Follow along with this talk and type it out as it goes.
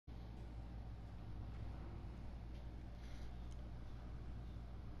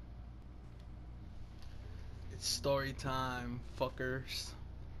Story time, fuckers.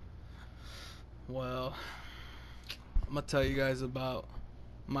 Well, I'm gonna tell you guys about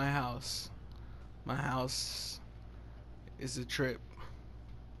my house. My house is a trip.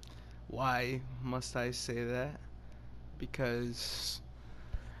 Why must I say that? Because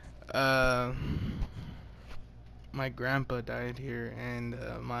uh, my grandpa died here and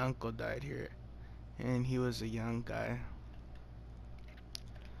my uncle died here, and he was a young guy.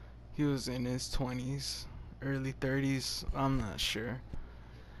 He was in his 20s, early 30s. I'm not sure,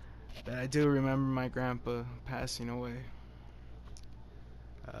 but I do remember my grandpa passing away.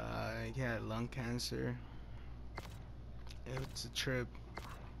 He had lung cancer. It was a trip.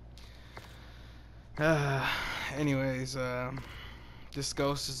 Uh, anyways, this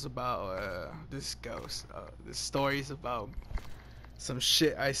ghost is about this story is about some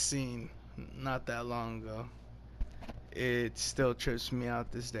shit I seen not that long ago. It still trips me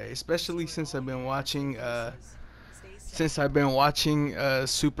out this day, especially since I've been watching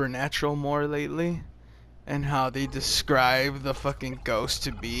Supernatural more lately, and how they describe the fucking ghost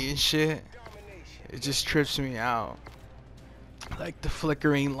to be and shit. It just trips me out. Like the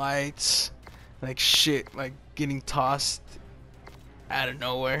flickering lights, like shit, like getting tossed out of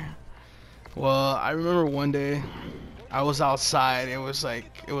nowhere. Well, I remember one day I was outside. It was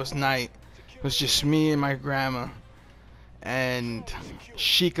night. It was just me and my grandma, and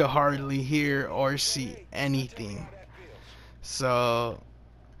she could hardly hear or see anything. So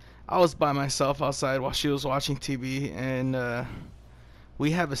I was by myself outside while she was watching TV, and we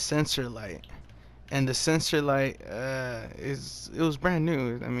have a sensor light, and the sensor light it was brand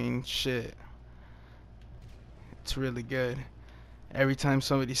new. I mean, shit, it's really good. Every time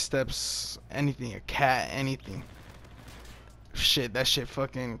somebody steps anything, a cat, anything, shit, that shit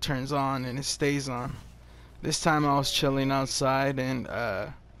fucking turns on and it stays on. This time I was chilling outside and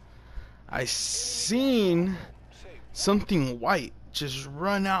I seen something white just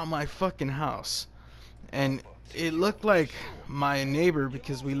run out my fucking house. And it looked like my neighbor,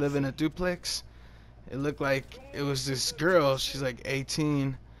 because we live in a duplex. It looked like it was this girl, she's like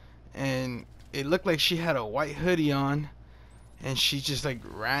 18, and it looked like she had a white hoodie on, and she just like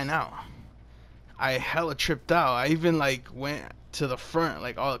ran out. I hella tripped out. I even like went to the front,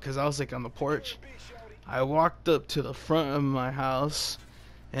 like all, cause I was like on the porch. I walked up to the front of my house,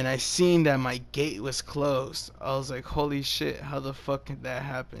 and I seen that my gate was closed. I was like, holy shit, how the fuck did that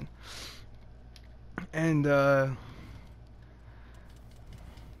happen? And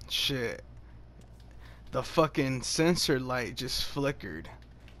shit, the fucking sensor light just flickered.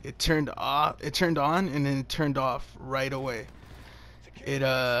 It turned off, it turned on, and then it turned off right away. It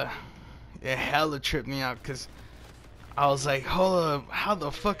it hella tripped me out, cause I was like, hold up, how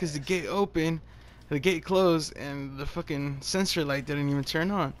the fuck is the gate open, the gate closed, and the fucking sensor light didn't even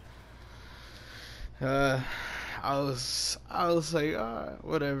turn on? Uh, I was like,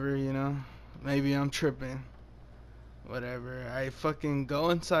 whatever, you know, maybe I'm tripping. Whatever. I fucking go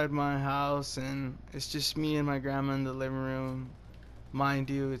inside my house, and it's just me and my grandma in the living room. Mind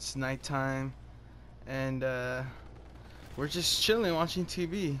you, it's nighttime, and we're just chilling watching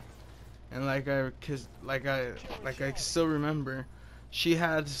TV. And like I still remember, she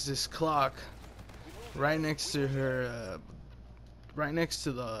had this clock right next to her, right next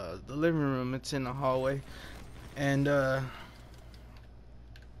to the living room. It's in the hallway, and that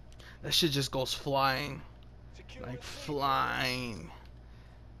shit just goes flying, like flying.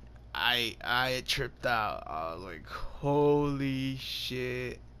 I tripped out. I was like, holy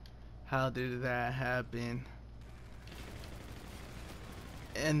shit, how did that happen?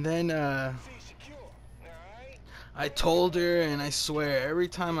 And then I told her, and I swear every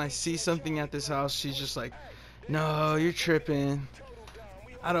time I see something at this house, she's just like, no, you're tripping.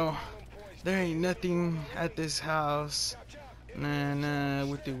 I don't, there ain't nothing at this house. Nah, nah,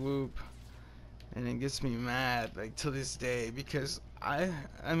 with the whoop. And it gets me mad, like, to this day, because I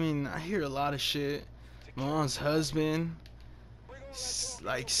mean, I hear a lot of shit. My mom's husband,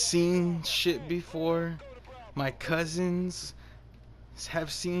 like, seen shit before. My cousins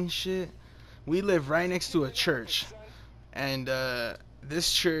have seen shit. We live right next to a church, and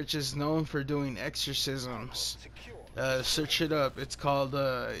this church is known for doing exorcisms. Search it up. It's called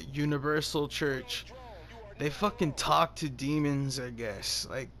Universal Church. They fucking talk to demons, I guess.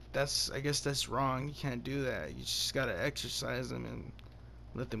 Like, I guess that's wrong. You can't do that. You just gotta exorcise them and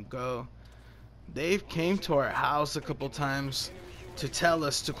let them go. They've came to our house a couple times to tell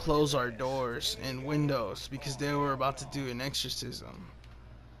us to close our doors and windows because they were about to do an exorcism.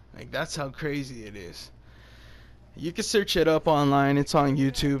 Like, that's how crazy it is. You can search it up online. It's on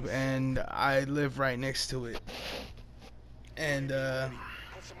YouTube, and I live right next to it. And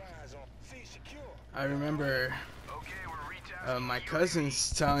I remember my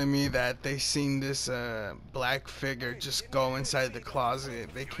cousins telling me that they seen this black figure just go inside the closet.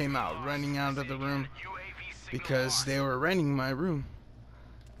 They came out running out of the room because they were renting my room.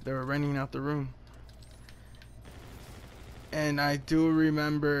 They were renting out the room. And I do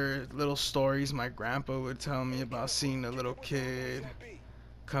remember little stories my grandpa would tell me about seeing a little kid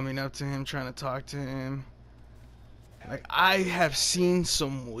coming up to him, trying to talk to him. Like, I have seen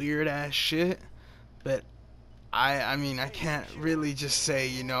some weird ass shit, but I mean, I can't really just say,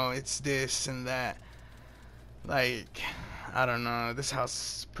 you know, it's this and that. Like, I don't know, this house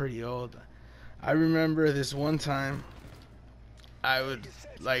is pretty old. I remember this one time I would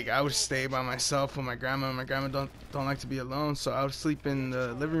stay by myself with my grandma. My grandma don't like to be alone, so I would sleep in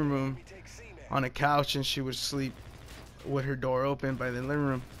the living room on a couch, and she would sleep with her door open by the living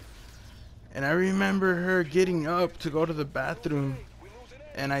room. And I remember her getting up to go to the bathroom,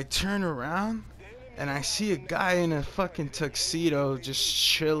 and I turn around and I see a guy in a fucking tuxedo just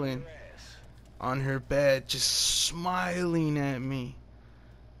chilling on her bed, just smiling at me.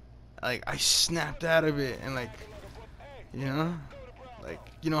 Like, I snapped out of it, and like, you know, like,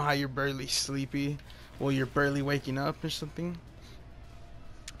 you know how you're barely sleepy, well, you're barely waking up or something.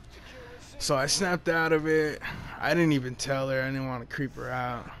 So I snapped out of it. I didn't even tell her. I didn't want to creep her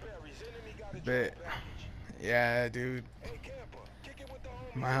out. But yeah, dude,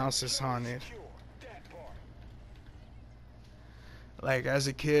 my house is haunted. Like, as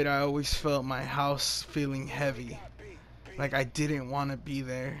a kid, I always felt my house feeling heavy. Like, I didn't want to be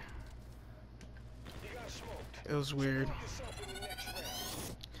there. It was weird.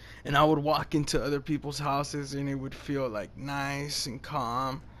 And I would walk into other people's houses and it would feel like nice and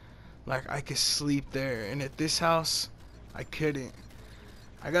calm. Like I could sleep there. And at this house, I couldn't.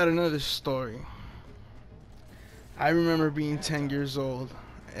 I got another story. I remember being 10 years old,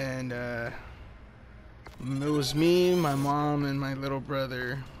 and it was me, my mom, and my little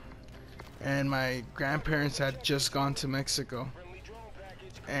brother. And my grandparents had just gone to Mexico.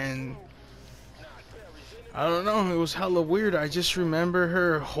 And I don't know, it was hella weird. I just remember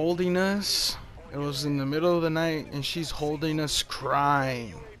her holding us. It was in the middle of the night, and she's holding us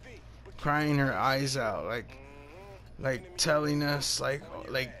crying her eyes out, like telling us, like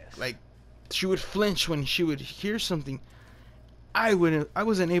she would flinch when she would hear something. I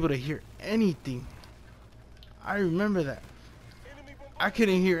wasn't able to hear anything. I remember that. I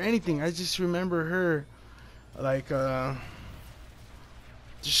couldn't hear anything. I just remember her, like,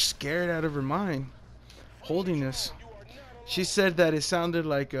 just scared out of her mind, holding us. She said that it sounded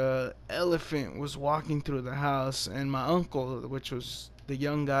like a elephant was walking through the house, and my uncle, which was the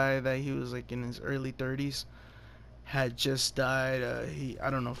young guy that he was like in his early 30s, had just died. I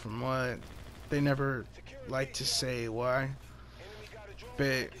don't know from what. They never like to say why,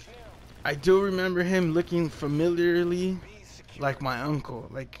 but I do remember him looking familiarly like my uncle,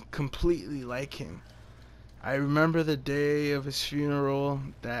 like completely like him. I remember the day of his funeral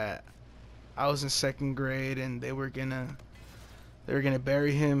that I was in second grade, and they were gonna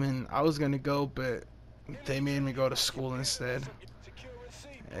bury him, and I was gonna go, but they made me go to school instead.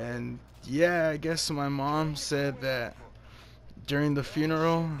 And yeah, I guess my mom said that during the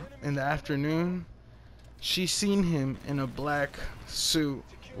funeral in the afternoon, she seen him in a black suit.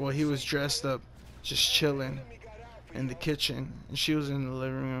 Well, he was dressed up, just chilling in the kitchen, and she was in the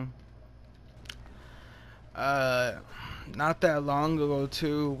living room. Not that long ago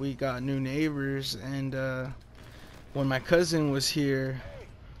too, we got new neighbors, and when my cousin was here,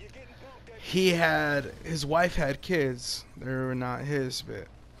 his wife had kids. They were not his, but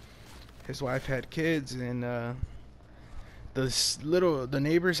his wife had kids, and the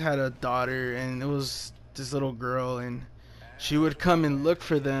neighbors had a daughter, and it was this little girl, and she would come and look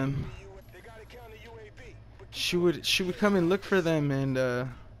for them. She would come and look for them, and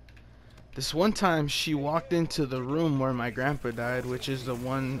this one time she walked into the room where my grandpa died, which is the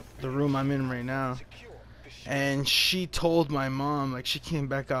room I'm in right now. And she told my mom, like, she came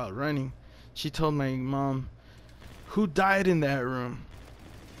back out running. She told my mom, "Who died in that room?"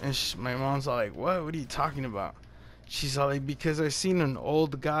 And my mom's all like, "What? What are you talking about?" She's all like, "Because I seen an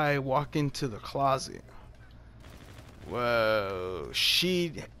old guy walk into the closet." Whoa.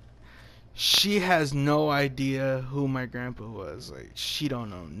 She has no idea who my grandpa was. Like, she don't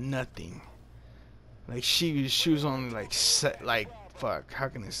know nothing. Like, she was only like fuck, how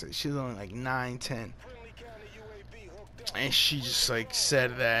can I say? She was only like 9, 10. And she just like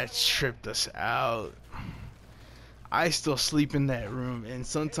said that, tripped us out. I still sleep in that room, and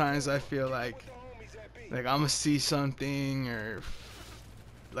sometimes I feel like I'm gonna see something, or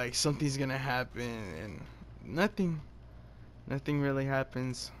like something's gonna happen, and nothing really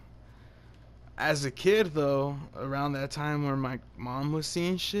happens. As a kid, though, around that time where my mom was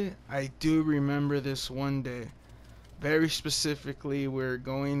seeing shit, I do remember this one day. Very specifically, we're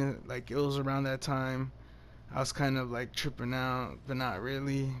going to, like, it was around that time. I was kind of like tripping out, but not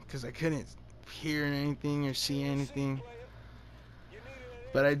really, because I couldn't hear anything or see anything.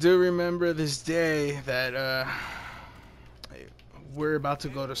 But I do remember this day that we're about to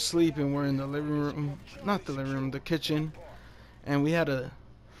go to sleep and we're in the living room, not the living room, the kitchen, and we had a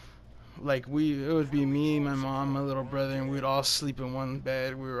like it would be me, my mom, my little brother, and we'd all sleep in one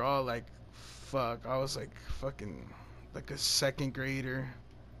bed. We were all like, fuck, I was like fucking like a second grader.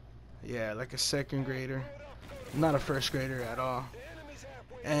 Yeah, like a second grader. Not a first grader at all.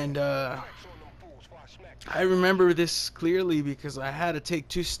 And I remember this clearly because I had to take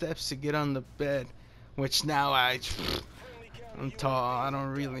 2 steps to get on the bed, which now I'm tall. I don't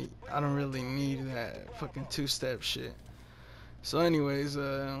really need that fucking 2-step shit. So anyways,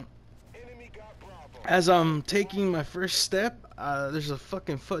 as I'm taking my first step, there's a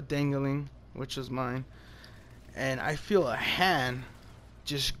fucking foot dangling, which was mine, and I feel a hand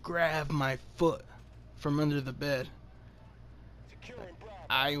just grab my foot from under the bed.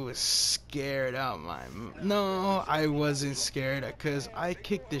 I was scared out my... No, I wasn't scared because I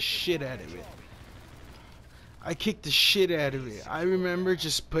kicked the shit out of it. I kicked the shit out of it. I remember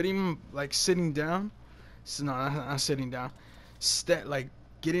just putting, like, sitting down. So, no, not sitting down. Like,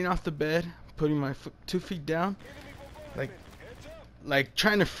 getting off the bed, putting my 2 feet down. Like,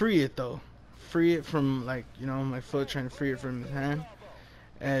 trying to free it, though. Free it from, like, you know, my foot, trying to free it from his hand.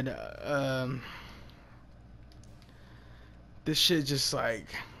 And, this shit just like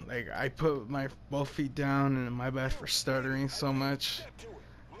I put my both feet down, and my bad for stuttering so much.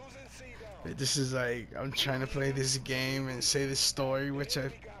 But this is like I'm trying to play this game and say this story, which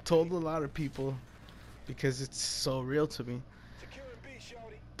I've told a lot of people because it's so real to me.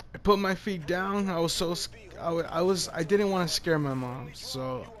 I put my feet down. I was so I didn't want to scare my mom,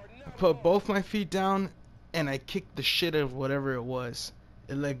 so I put both my feet down and I kicked the shit out of whatever it was.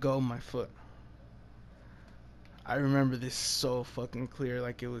 It let go of my foot. I remember this so fucking clear,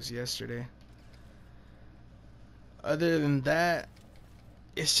 like it was yesterday. Other than that,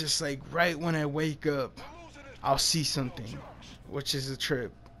 it's just like right when I wake up, I'll see something, which is a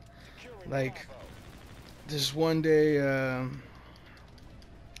trip. Like, this one day,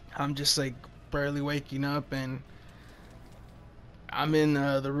 I'm just like barely waking up, and I'm in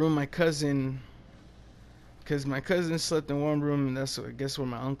the room my cousin, because my cousin slept in one room, and that's I guess where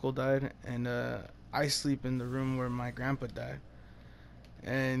my uncle died, and I sleep in the room where my grandpa died.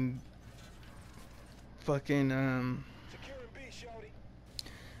 And fucking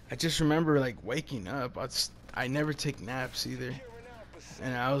I just remember like waking up. I never take naps either,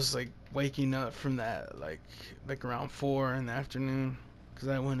 and I was like waking up from that like around 4 in the afternoon, because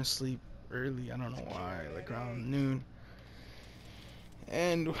I went to sleep early. I don't know why, like around noon.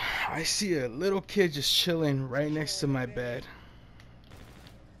 And I see a little kid just chilling right next to my bed.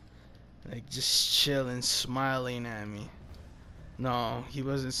 Like, just chilling, smiling at me. No, he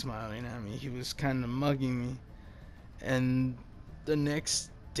wasn't smiling at me. He was kind of mugging me. And the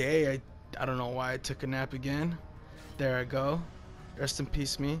next day, I don't know why I took a nap again. There I go. Rest in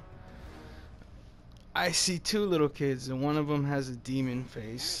peace, me. I see 2 little kids, and one of them has a demon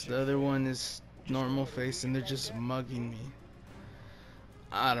face. The other one is normal face, and they're just mugging me.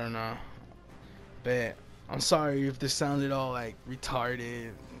 I don't know. But I'm sorry if this sounded all like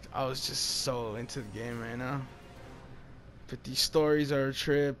retarded. I was just so into the game right now. But these stories are a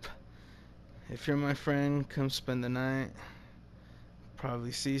trip. If you're my friend, come spend the night.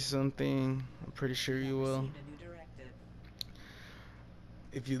 Probably see something. I'm pretty sure you will.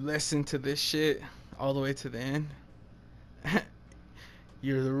 If you listen to this shit all the way to the end,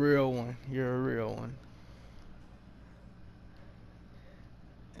 you're the real one. You're a real one.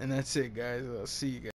 And that's it, guys. I'll see you guys.